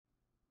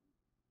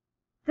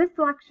This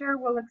lecture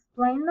will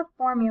explain the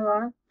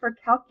formula for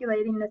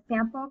calculating the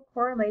sample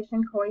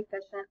correlation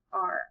coefficient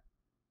R.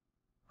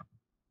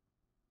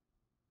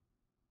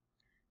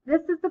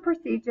 This is the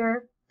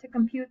procedure to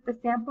compute the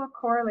sample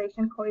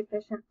correlation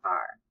coefficient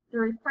R. The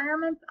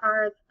requirements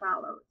are as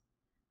follows.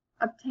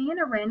 Obtain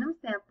a random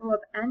sample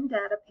of n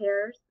data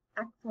pairs,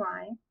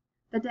 xy.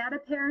 The data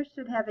pairs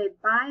should have a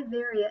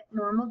bivariate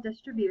normal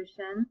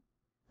distribution.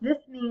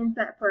 This means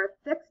that for a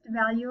fixed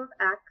value of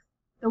x,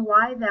 the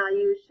y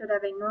value should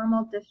have a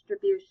normal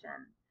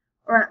distribution,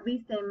 or at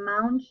least a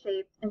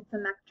mound-shaped and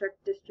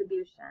symmetric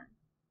distribution.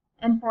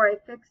 And for a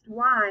fixed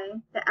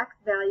y, the x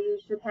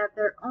values should have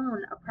their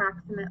own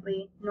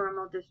approximately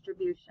normal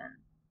distribution.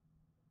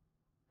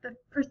 The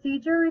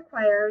procedure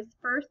requires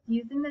first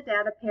using the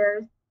data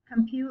pairs,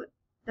 compute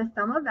the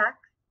sum of x,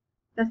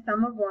 the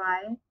sum of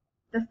y,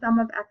 the sum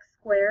of x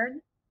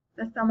squared,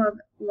 the sum of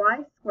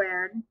y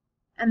squared,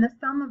 and the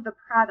sum of the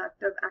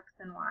product of x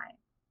and y.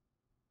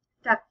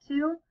 Step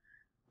 2,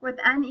 with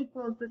n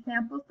equals the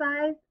sample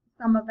size,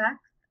 sum of x,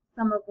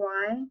 sum of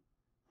y,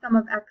 sum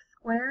of x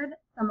squared,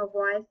 sum of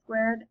y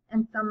squared,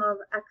 and sum of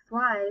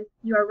xy's,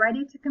 you are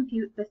ready to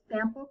compute the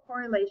sample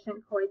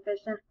correlation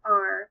coefficient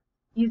R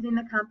using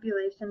the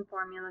compilation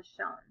formula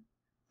shown.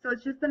 So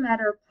it's just a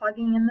matter of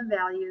plugging in the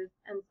values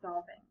and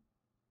solving.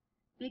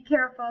 Be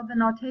careful, the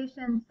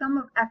notation sum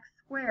of x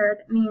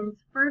squared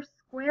means first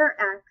square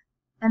x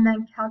and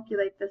then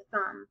calculate the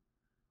sum,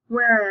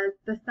 whereas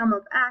the sum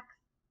of x,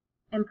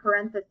 in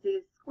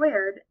parentheses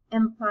squared,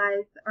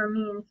 implies or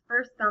means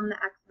first sum the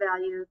x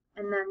values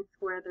and then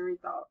square the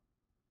result.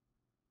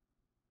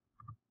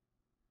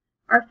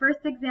 Our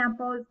first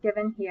example is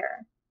given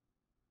here.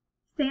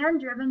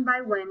 Sand driven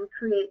by wind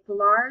creates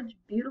large,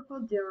 beautiful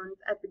dunes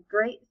at the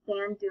Great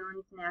Sand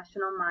Dunes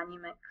National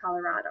Monument,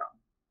 Colorado.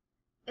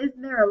 Is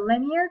there a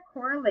linear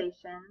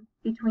correlation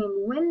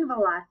between wind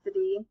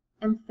velocity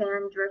and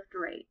sand drift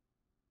rate?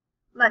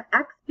 Let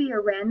x be a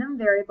random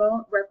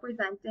variable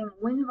representing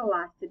wind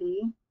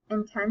velocity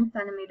in 10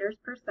 centimeters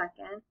per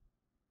second,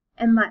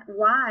 and let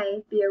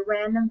y be a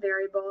random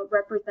variable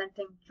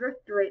representing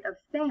drift rate of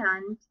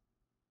sand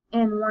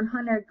in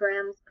 100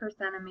 grams per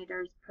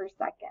centimeters per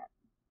second.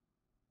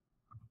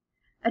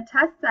 A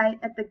test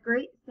site at the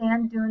Great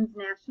Sand Dunes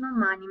National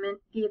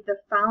Monument gave the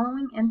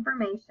following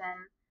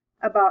information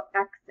about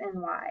x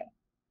and y.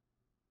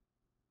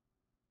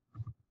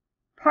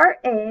 Part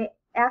A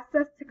asks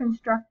us to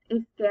construct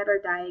a scatter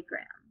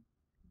diagram.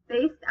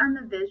 Based on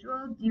the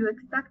visual, do you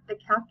expect the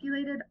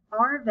calculated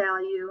R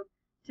value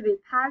to be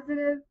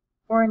positive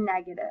or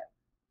negative?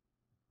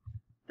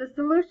 The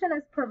solution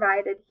is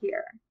provided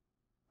here.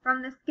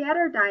 From the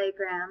scatter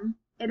diagram,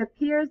 it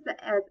appears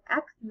that as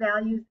x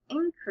values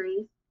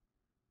increase,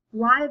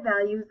 y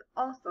values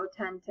also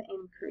tend to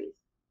increase.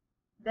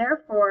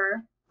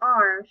 Therefore,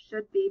 R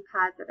should be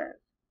positive.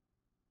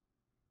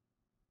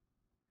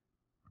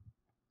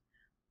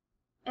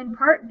 In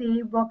Part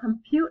B, we'll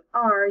compute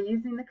R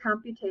using the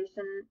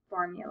computation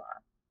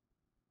formula.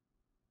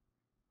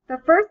 The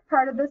first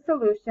part of the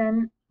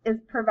solution is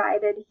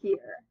provided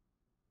here.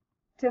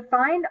 To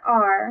find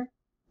R,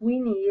 we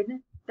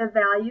need the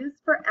values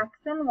for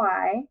x and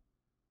y,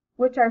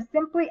 which are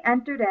simply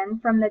entered in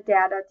from the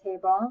data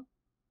table.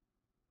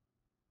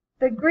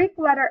 The Greek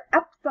letter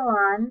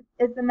epsilon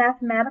is the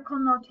mathematical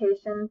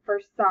notation for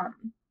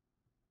sum.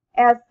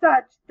 As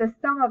such, the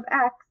sum of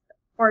x,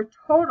 or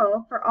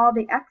total for all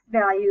the x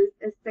values,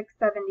 is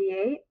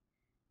 678,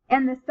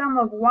 and the sum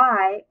of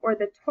y, or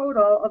the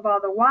total of all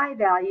the y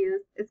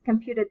values, is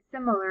computed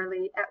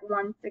similarly at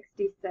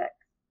 166.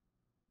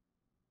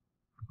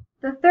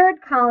 The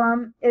third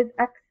column is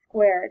x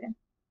squared.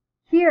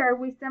 Here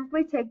we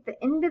simply take the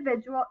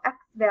individual x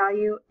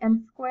value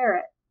and square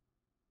it.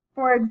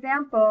 For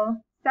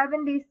example,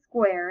 70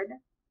 squared,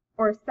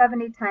 or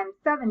 70 times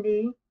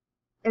 70,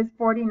 is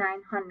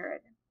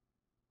 4900.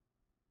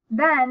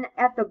 Then,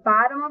 at the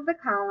bottom of the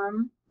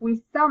column,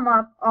 we sum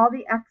up all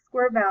the x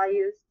squared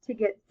values to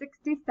get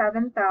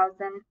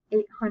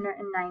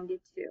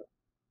 67,892.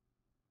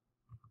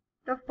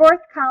 The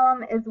fourth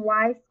column is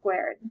y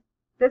squared.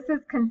 This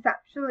is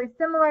conceptually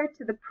similar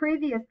to the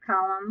previous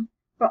column,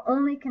 but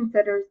only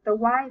considers the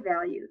y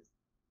values.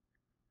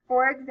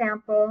 For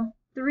example,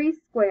 3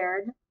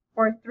 squared,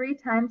 or 3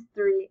 times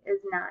 3,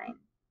 is 9.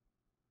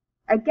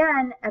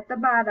 Again, at the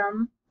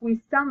bottom, we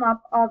sum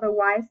up all the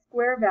y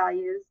square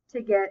values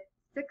to get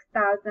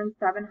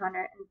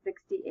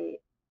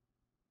 6,768.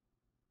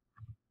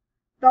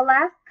 The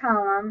last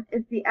column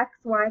is the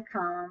xy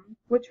column,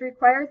 which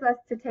requires us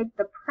to take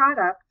the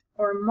product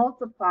or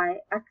multiply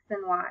x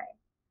and y.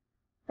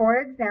 For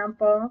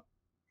example,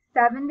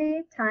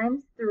 70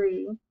 times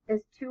 3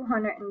 is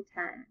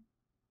 210.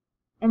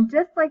 And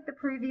just like the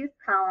previous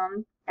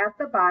columns, at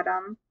the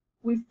bottom,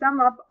 we sum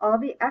up all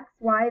the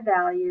xy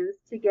values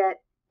to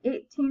get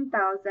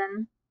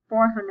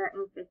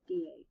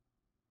 18,458.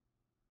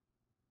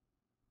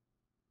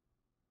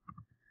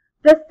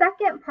 The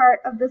second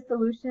part of the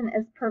solution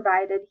is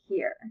provided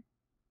here,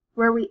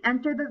 where we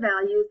enter the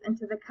values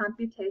into the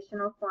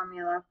computational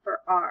formula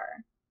for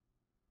R.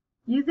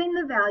 Using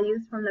the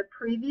values from the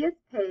previous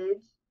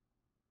page,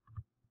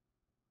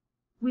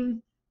 we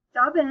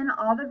sub in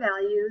all the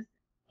values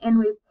and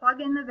we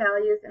plug in the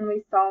values and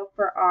we solve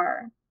for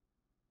R.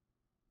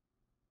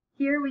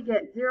 Here we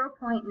get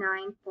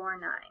 0.949.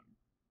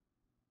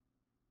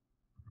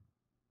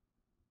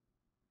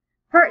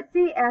 Part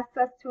C asks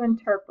us to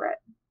interpret.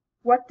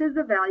 What does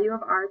the value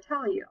of R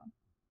tell you?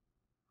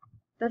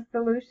 The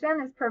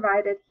solution is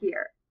provided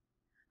here.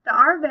 The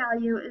R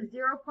value is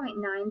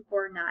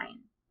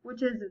 0.949,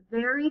 which is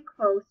very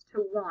close to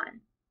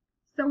 1.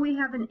 So we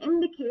have an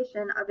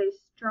indication of a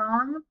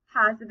strong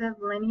positive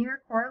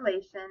linear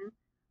correlation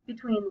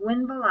between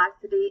wind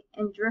velocity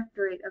and drift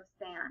rate of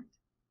sand.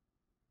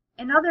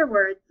 In other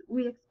words,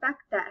 we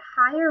expect that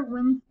higher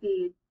wind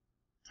speeds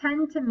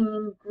tend to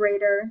mean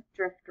greater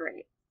drift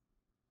rate.